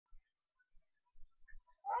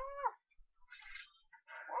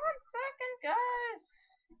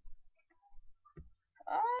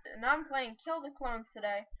and I'm playing Kill the Clones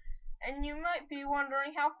today. And you might be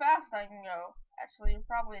wondering how fast I can go. Actually, you're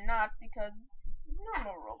probably not, because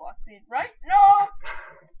normal Roblox speed, right? No!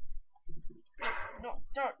 No,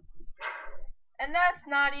 don't. And that's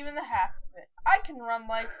not even the half of it. I can run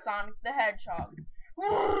like Sonic the Hedgehog.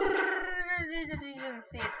 You didn't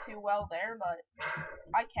see it too well there, but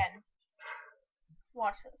I can.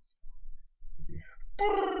 Watch this.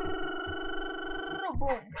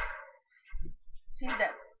 Boom. He's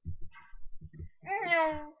dead.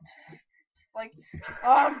 Just like,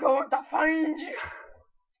 I'm going to find you.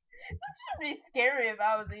 This would be scary if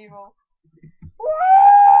I was evil.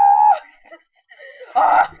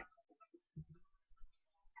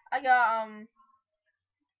 I got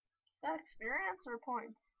that experience or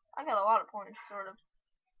points? I got a lot of points, sort of.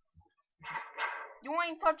 You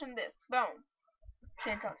ain't touching this. Boom.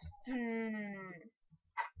 Can't touch.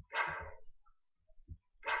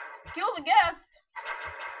 Kill the guest.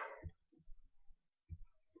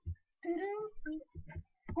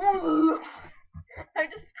 I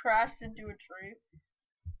just crashed into a tree.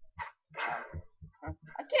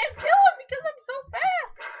 I can't kill him because I'm so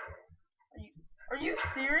fast. Are you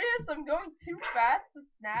serious? I'm going too fast to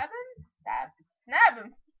snap him? Snap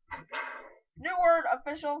him. New word,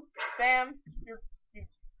 official. Bam.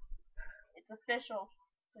 It's official.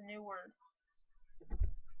 It's a new word.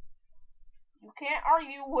 You can't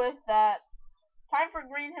argue with that. Time for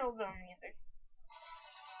Green Hill Zone music.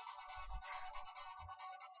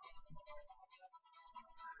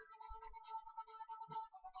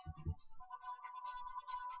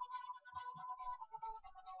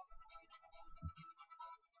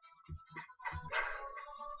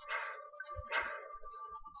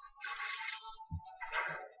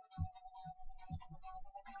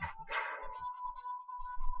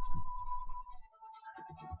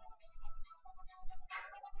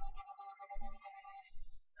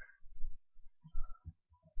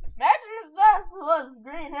 Imagine if that was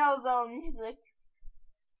Green Hill Zone music.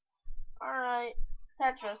 Alright,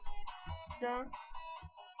 Tetris.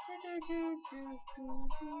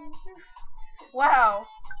 Wow,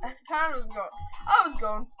 I was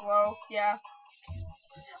going slow, yeah.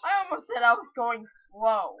 I almost said I was going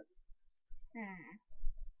slow.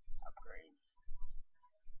 Upgrades.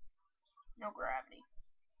 No gravity.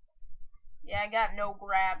 Yeah, I got no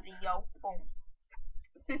gravity, yo. Boom.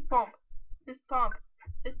 Fist pump. Fist pump.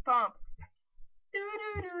 Fist pump.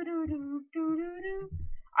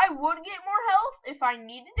 I would get more health if I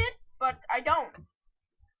needed it, but I don't.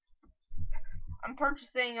 I'm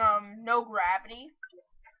purchasing no gravity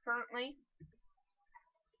currently.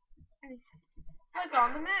 Like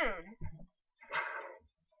on the moon.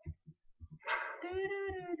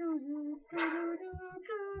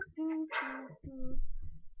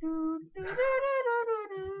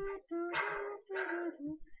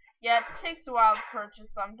 Yeah, it takes a while to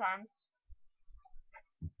purchase sometimes.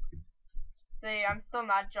 See, I'm still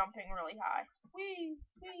not jumping really high. Wee.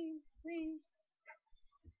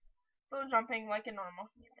 Still jumping like a normal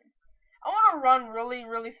human. I want to run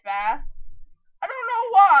really fast. I don't know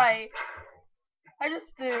why. I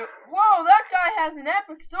just do. Whoa, that guy has an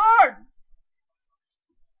epic sword.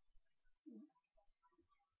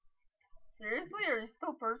 Seriously, are you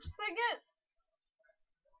still purchasing it?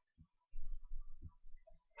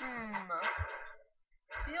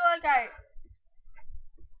 Feel like am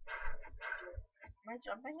I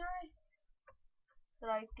jumping high? Did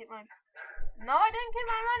I get my... No, I didn't get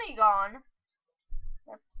my money gone.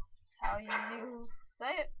 That's how you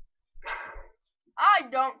say it. I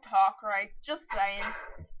don't talk right, just saying.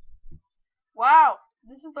 Wow,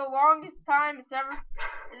 this is the longest time it's ever...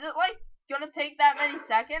 Is it like gonna take that many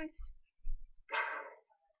seconds?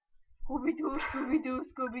 Scooby-Doo, Scooby-Doo,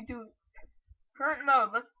 Scooby-Doo. Current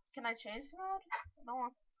mode, can I change the mode? I don't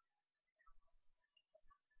want...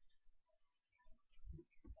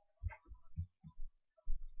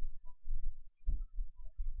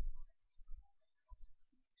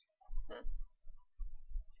 This.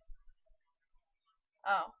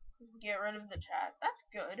 Oh, get rid of the chat. That's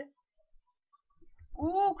good.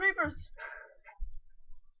 Ooh, creepers.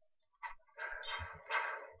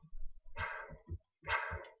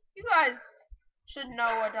 You guys should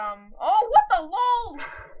know what, oh, what the lols?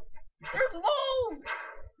 There's lols!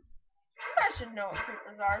 You guys should know what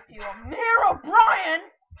creepers are if you Mayor O'Brien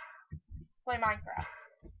play Minecraft.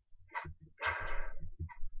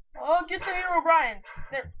 Oh, get the Hero O'Briens.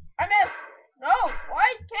 There, I missed. No,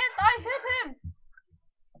 why can't I hit him?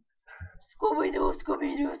 Scooby-Doo,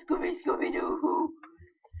 Scooby-Doo, Scooby-Doo.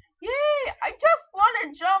 Yay, I just want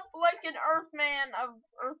to jump like an Earthman of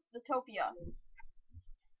Earthtopia.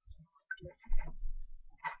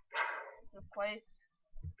 It's a place.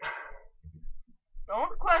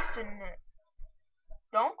 Don't question it.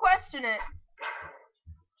 Don't question it.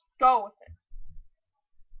 Go with it.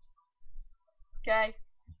 Okay?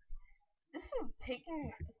 This is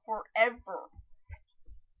taking forever.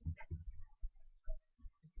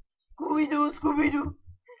 Scooby-Doo, Scooby-Doo.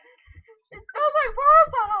 It sounds like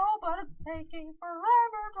words at all, but it's taking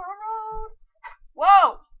forever to load. Whoa!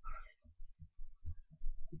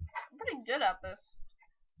 I'm pretty good at this.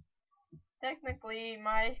 Technically,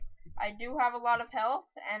 I do have a lot of health,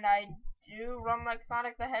 and I do run like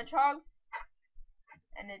Sonic the Hedgehog,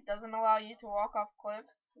 and it doesn't allow you to walk off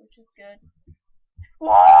cliffs, which is good.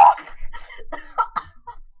 Whoa!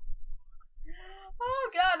 Oh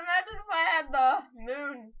god, imagine if I had the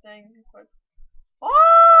moon thing.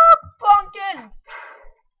 Oh, pumpkins!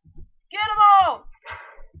 Get them all!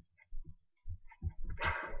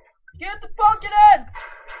 Get the pumpkin heads!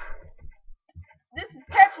 This is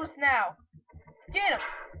Tetris now. Get them.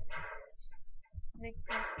 Makes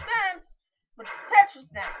no sense, but it's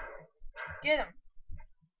Tetris now. Get them.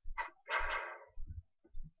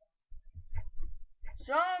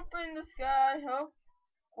 Jump in the sky. Oh,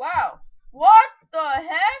 wow. What the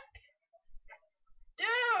heck?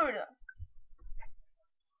 Dude!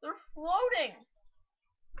 They're floating.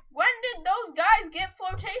 When did those guys get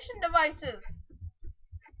flotation devices?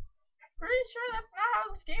 Pretty sure that's not how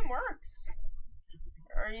this game works.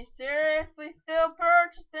 Are you seriously still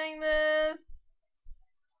purchasing this?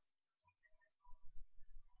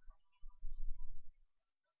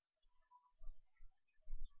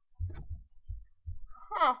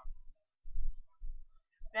 Huh.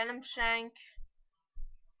 Venom Shank.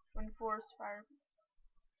 Twin Force Fire.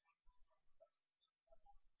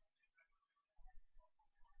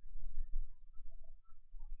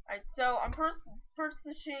 Alright, so I'm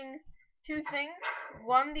purchasing two things.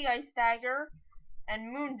 One, the Ice Dagger,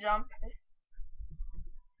 and Moon Jump.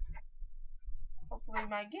 Hopefully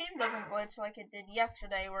my game doesn't glitch like it did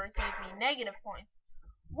yesterday where it gave me negative points.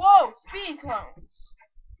 Whoa! Speed clones!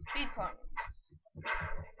 Speed clones.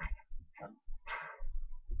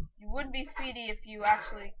 You would be speedy if you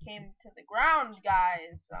actually came to the ground,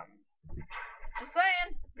 guys. Just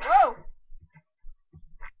saying. Whoa!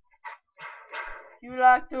 You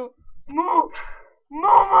like to move!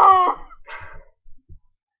 Move!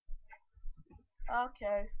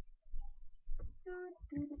 Okay.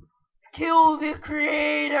 Kill the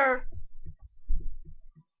creator!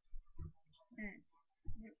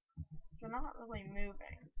 You're not really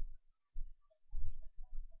moving.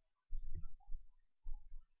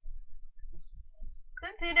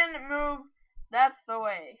 Since he didn't move, that's the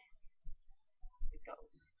way it goes.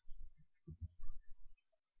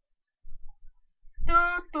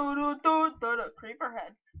 Creeper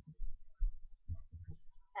head.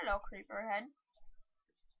 Hello, creeper head.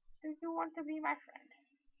 Do you want to be my friend?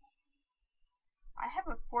 I have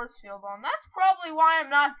a force field on. That's probably why I'm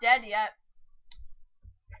not dead yet.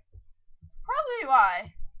 That's probably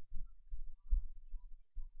why.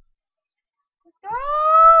 Let's go!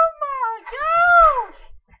 Oh my gosh!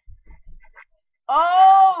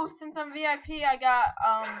 Oh, since I'm VIP, I got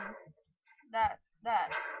that.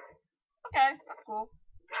 Okay, that's cool.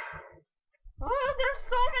 Oh, there's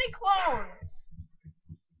so many clones.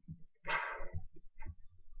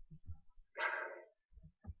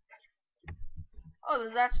 Oh,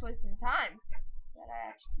 there's actually some time that I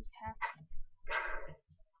actually have.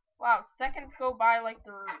 Wow, seconds go by like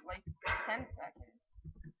they're like 10 seconds.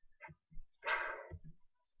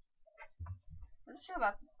 Pretty sure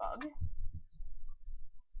that's a bug.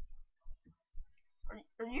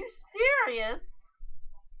 Are you serious?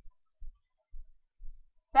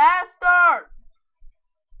 Faster!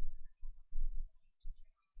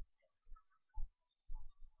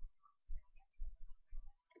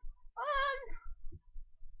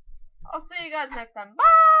 I'll see you guys next time. Bye!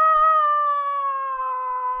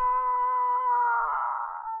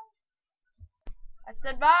 I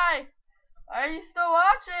said bye. Why are you still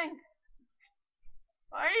watching?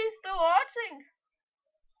 Why are you still watching?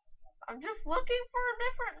 I'm just looking for a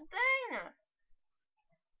different thing.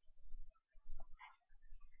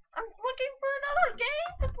 I'm looking for another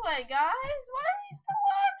game to play, guys. Why are you still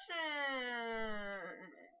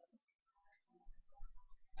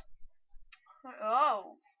watching?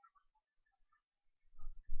 Oh.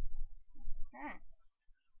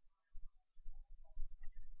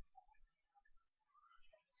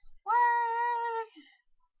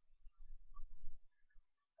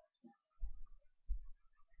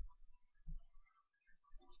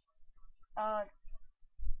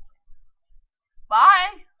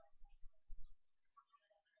 Bye.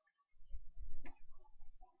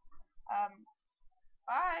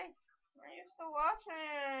 Bye. Are you still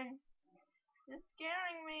watching?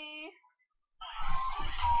 scaring me.